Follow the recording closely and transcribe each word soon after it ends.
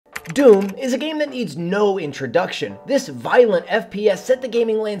Doom is a game that needs no introduction. This violent FPS set the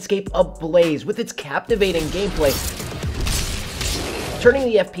gaming landscape ablaze with its captivating gameplay, turning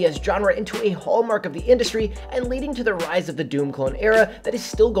the FPS genre into a hallmark of the industry and leading to the rise of the Doom clone era that is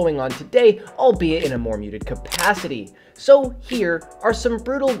still going on today, albeit in a more muted capacity. So here are some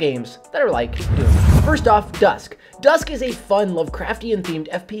brutal games that are like Doom. First off, Dusk. Dusk is a fun Lovecraftian-themed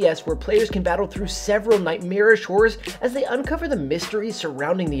FPS where players can battle through several nightmarish horrors as they uncover the mysteries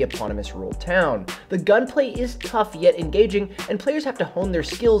surrounding the eponymous rural town. The gunplay is tough yet engaging, and players have to hone their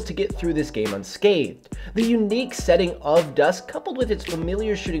skills to get through this game unscathed. The unique setting of Dusk, coupled with its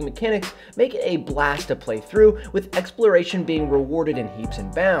familiar shooting mechanics, make it a blast to play through, with exploration being rewarded in heaps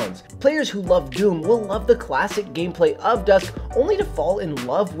and bounds. Players who love Doom will love the classic gameplay of Dusk, only to fall in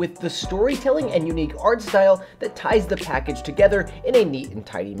love with the storytelling and unique art style that ties the package together in a neat and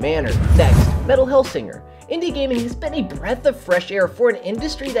tidy manner. Next, Metal Hellsinger. Indie gaming has been a breath of fresh air for an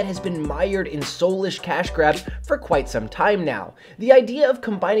industry that has been mired in soulish cash grabs for quite some time now. The idea of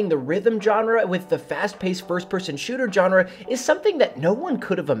combining the rhythm genre with the fast-paced first-person shooter genre is something that no one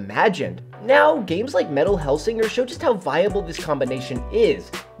could have imagined. Now, games like Metal Hellsinger show just how viable this combination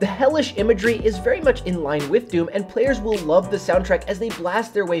is. The hellish imagery is very much in line with Doom, and players will love the soundtrack as they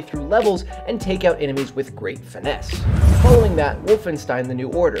blast their way through levels and take out enemies with great finesse. Following that, Wolfenstein: The New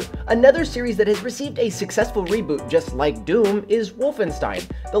Order. Another series that has received a successful reboot just like Doom is Wolfenstein.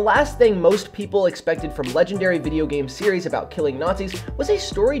 The last thing most people expected from legendary video game series about killing Nazis was a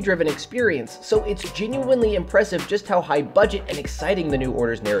story-driven experience, so it's genuinely impressive just how high budget and exciting The New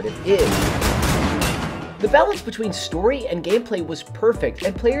Order's narrative is. The balance between story and gameplay was perfect,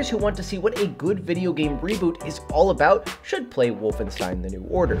 and players who want to see what a good video game reboot is all about should play Wolfenstein: The New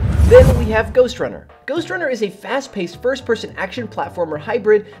Order. Then we have Ghost Runner. Ghost Runner is a fast-paced first-person action platformer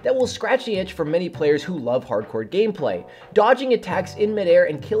hybrid that will scratch the itch for many players who love hardcore gameplay. Dodging attacks in midair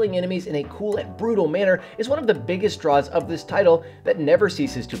and killing enemies in a cool and brutal manner is one of the biggest draws of this title that never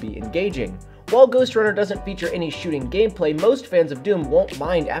ceases to be engaging. While Ghost Runner doesn't feature any shooting gameplay, most fans of Doom won't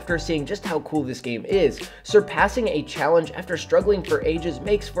mind after seeing just how cool this game is. Surpassing a challenge after struggling for ages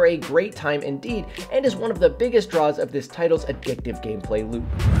makes for a great time indeed, and is one of the biggest draws of this title's addictive gameplay loop.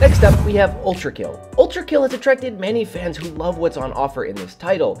 Next up, we have Ultra Kill. Ultra Kill has attracted many fans who love what's on offer in this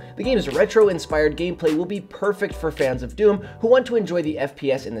title. The game's retro-inspired gameplay will be perfect for fans of Doom who want to enjoy the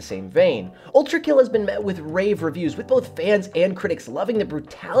FPS in the same vein. Ultra Kill has been met with rave reviews, with both fans and critics loving the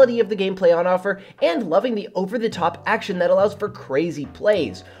brutality of the gameplay on offer and loving the over-the-top action that allows for crazy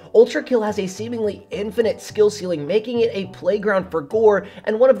plays. Ultra Kill has a seemingly infinite skill ceiling, making it a playground for gore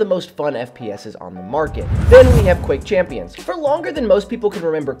and one of the most fun FPSs on the market. Then we have Quake Champions. For longer than most people can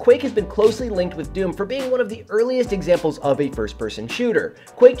remember, Quake has been closely linked with Doom for being one of the earliest examples of a first-person shooter.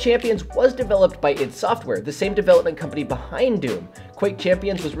 Quake Champions was developed by id Software, the same development company behind Doom. Quake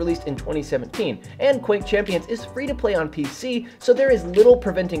Champions was released in 2017, and Quake Champions is free to play on PC, so there is little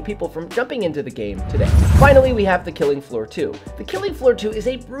preventing people from jumping into the game today. Finally, we have The Killing Floor 2. The Killing Floor 2 is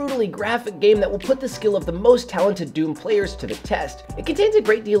a brutally graphic game that will put the skill of the most talented Doom players to the test. It contains a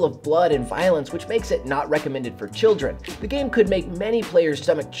great deal of blood and violence, which makes it not recommended for children. The game could make many players'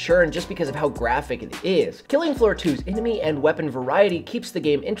 stomach churn just because of how graphic it is. Killing Floor 2's enemy and weapon variety keeps the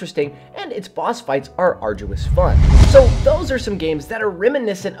game interesting, and its boss fights are arduous fun. So those are some games that are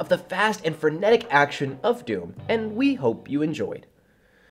reminiscent of the fast and frenetic action of Doom, and we hope you enjoyed.